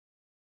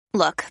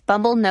Look,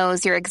 Bumble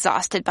knows you're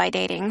exhausted by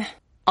dating.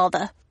 All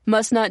the,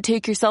 must not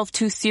take yourself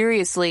too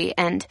seriously,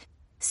 and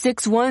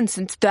 6'1"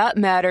 since that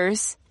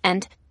matters.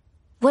 And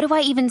what do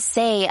I even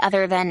say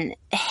other than,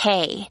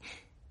 hey?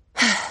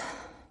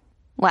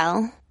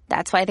 Well,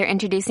 that's why they're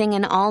introducing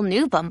an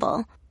all-new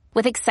Bumble,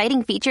 with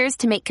exciting features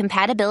to make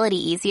compatibility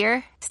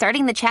easier,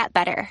 starting the chat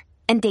better,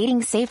 and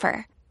dating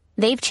safer.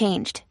 They've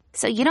changed,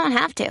 so you don't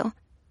have to.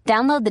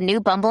 Download the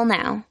new Bumble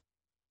now.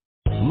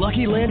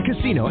 Lucky Land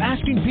Casino,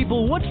 asking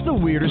people, what's the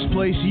weirdest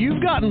place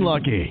you've gotten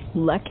lucky?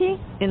 Lucky?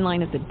 In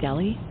line at the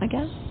deli, I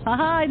guess?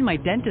 Aha, in my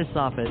dentist's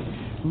office.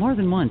 More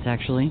than once,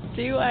 actually.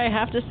 Do I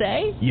have to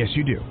say? Yes,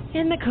 you do.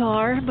 In the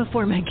car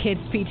before my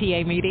kids'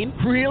 PTA meeting.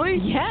 Really?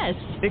 Yes.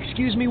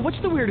 Excuse me, what's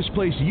the weirdest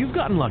place you've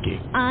gotten lucky?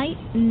 I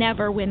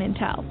never win and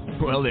tell.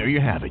 Well, there you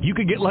have it. You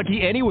can get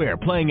lucky anywhere,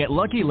 playing at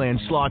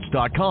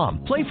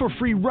LuckyLandSlots.com. Play for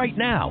free right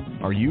now.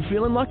 Are you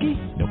feeling lucky?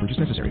 No purchase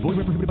necessary. Void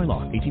where prohibited by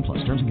law. 18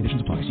 plus. Terms and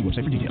conditions apply. See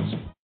website for details.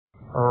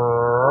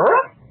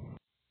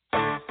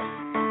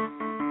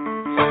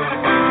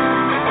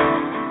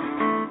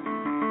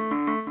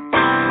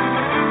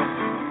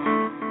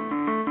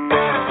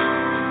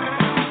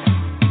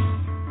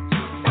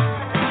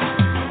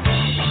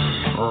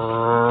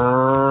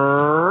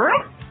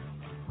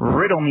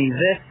 Riddle me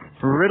this,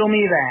 riddle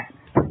me that.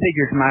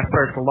 Figures my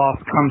first loss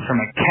comes from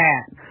a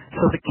cat.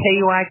 So the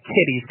KUI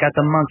Kitties got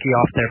the monkey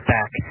off their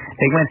back.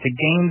 They went to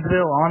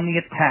Gainesville on the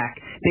attack.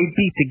 They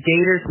beat the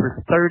Gators for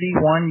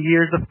 31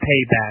 years of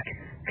payback.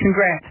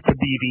 Congrats to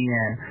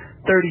BBN.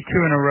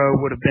 32 in a row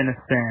would have been a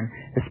sin,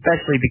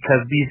 especially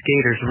because these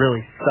Gators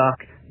really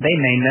suck. They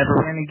may never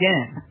win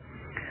again.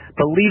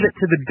 But leave it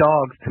to the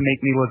dogs to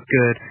make me look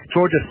good.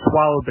 Georgia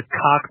swallowed the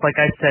Cox like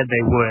I said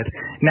they would.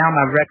 Now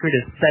my record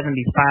is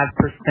 75%.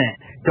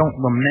 Don't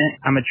lament,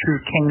 I'm a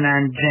true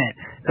canine gent.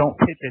 Don't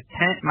pitch a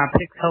tent, my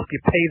picks help you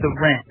pay the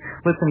rent.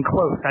 Listen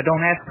close, I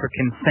don't ask for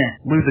consent.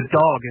 Lou the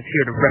dog is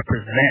here to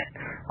represent.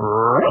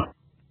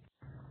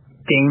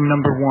 Game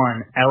number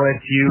 1,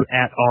 LSU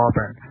at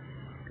Auburn.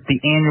 The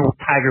annual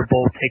Tiger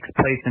Bowl takes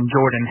place in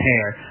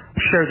Jordan-Hare.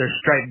 Sure, they're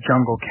striped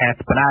jungle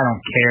cats, but I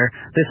don't care.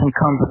 This one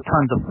comes with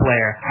tons of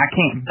flair. I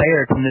can't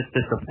bear to miss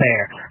this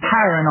affair.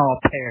 Hire an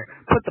all-pair.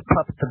 Put the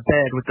pups to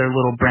bed with their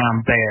little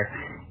brown bear.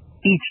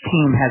 Each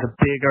team has a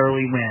big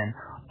early win.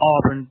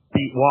 Auburn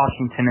beat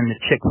Washington in the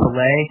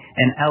Chick-fil-A,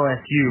 and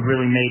LSU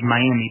really made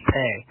Miami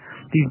pay.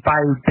 These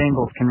Bayou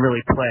Bengals can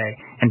really play,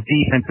 and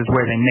defense is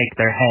where they make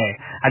their hay.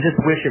 I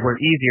just wish it were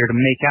easier to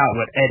make out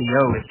what Eddie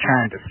O is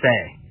trying to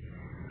say.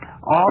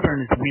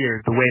 Auburn is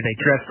weird, the way they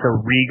dress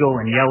so regal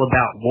and yell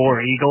about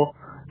War Eagle.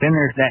 Then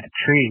there's that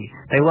tree.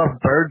 They love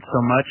birds so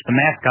much, the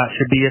mascot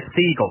should be a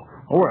seagull,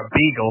 or a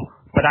beagle,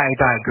 but I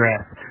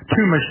digress.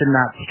 Tumor should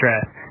not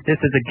stress. This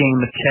is a game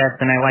of chess,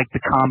 and I like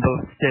the combo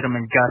Stidham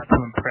and Gus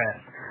to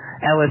impress.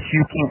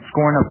 LSU can't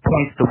score enough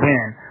points to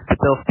win, but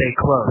they'll stay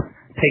close.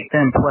 Take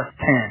them plus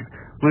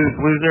 10. Lose,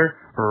 loser.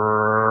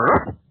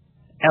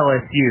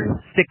 LSU,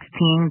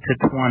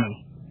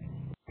 16-20.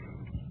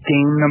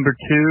 Game number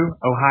 2,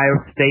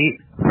 Ohio State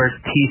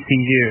versus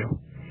TCU.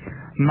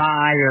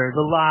 Meyer,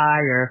 the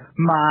liar.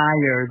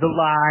 Meyer, the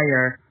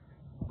liar.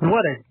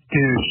 What a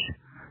douche.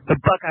 The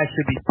Buckeyes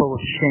should be full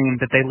of shame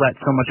that they let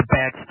so much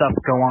bad stuff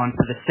go on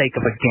for the sake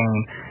of a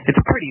game.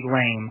 It's pretty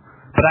lame,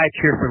 but I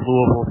cheer for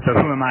Louisville, so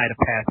who am I to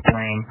pass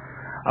blame?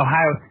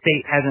 Ohio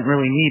State hasn't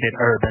really needed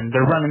Urban.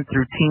 They're running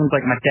through teams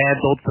like my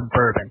dad's old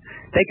Suburban.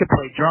 They could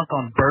play drunk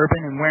on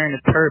bourbon and wearing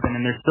a turban,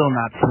 and they're still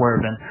not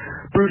swerving.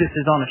 Brutus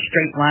is on a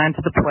straight line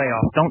to the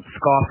playoffs. Don't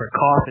scoff or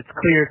cough. It's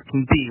clear as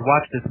can be.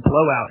 Watch this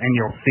blowout, and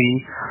you'll see.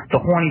 The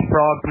horny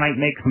frogs might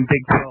make some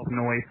Big 12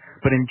 noise,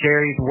 but in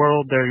Jerry's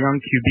world, their young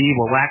QB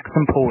will lack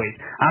some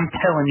poise. I'm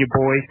telling you,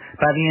 boys,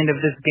 by the end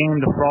of this game,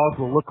 the frogs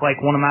will look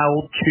like one of my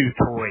old chew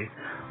toys.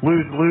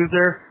 Lose,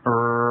 loser.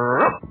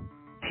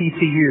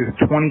 TCU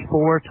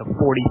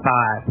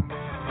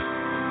 24-45.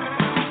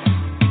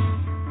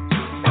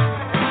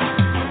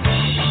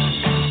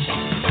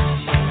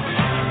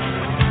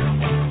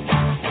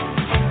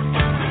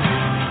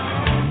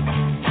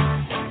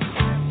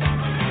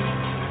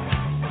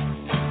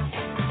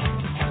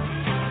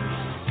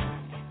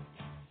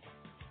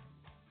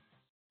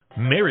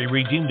 Mary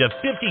redeemed a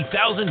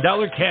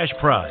 $50,000 cash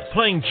prize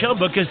playing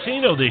Chumba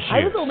Casino this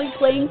year. I was only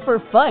playing for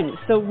fun,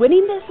 so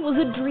winning this was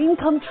a dream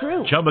come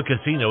true. Chumba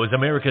Casino is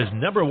America's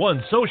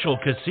 #1 social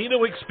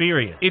casino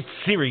experience. It's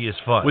serious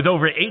fun. With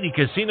over 80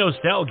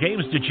 casino-style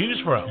games to choose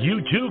from,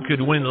 you too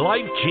could win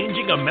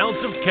life-changing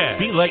amounts of cash.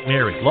 Be like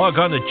Mary. Log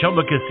on to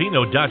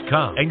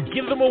ChumbaCasino.com and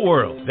give them a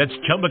whirl. That's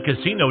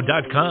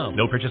ChumbaCasino.com.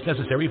 No purchase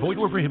necessary. Void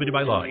where prohibited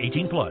by law.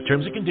 18 plus.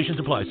 Terms and conditions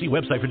apply. See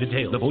website for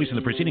details. The voice in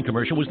the preceding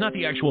commercial was not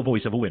the actual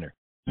voice of a winner.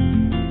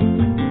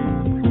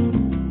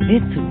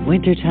 It's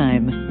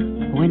wintertime.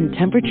 When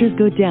temperatures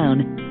go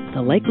down,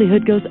 the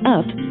likelihood goes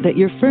up that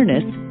your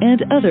furnace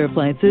and other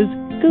appliances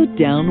go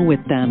down with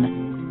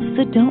them.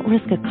 So don't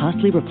risk a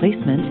costly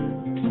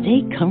replacement.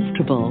 Stay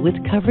comfortable with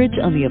coverage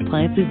on the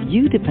appliances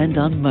you depend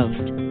on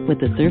most with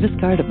the Service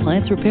Guard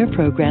Appliance Repair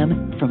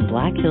Program from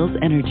Black Hills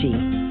Energy.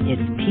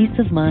 It's peace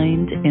of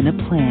mind in a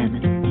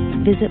plan.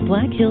 Visit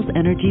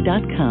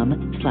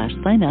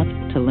blackhillsenergy.com/sign up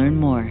to learn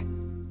more.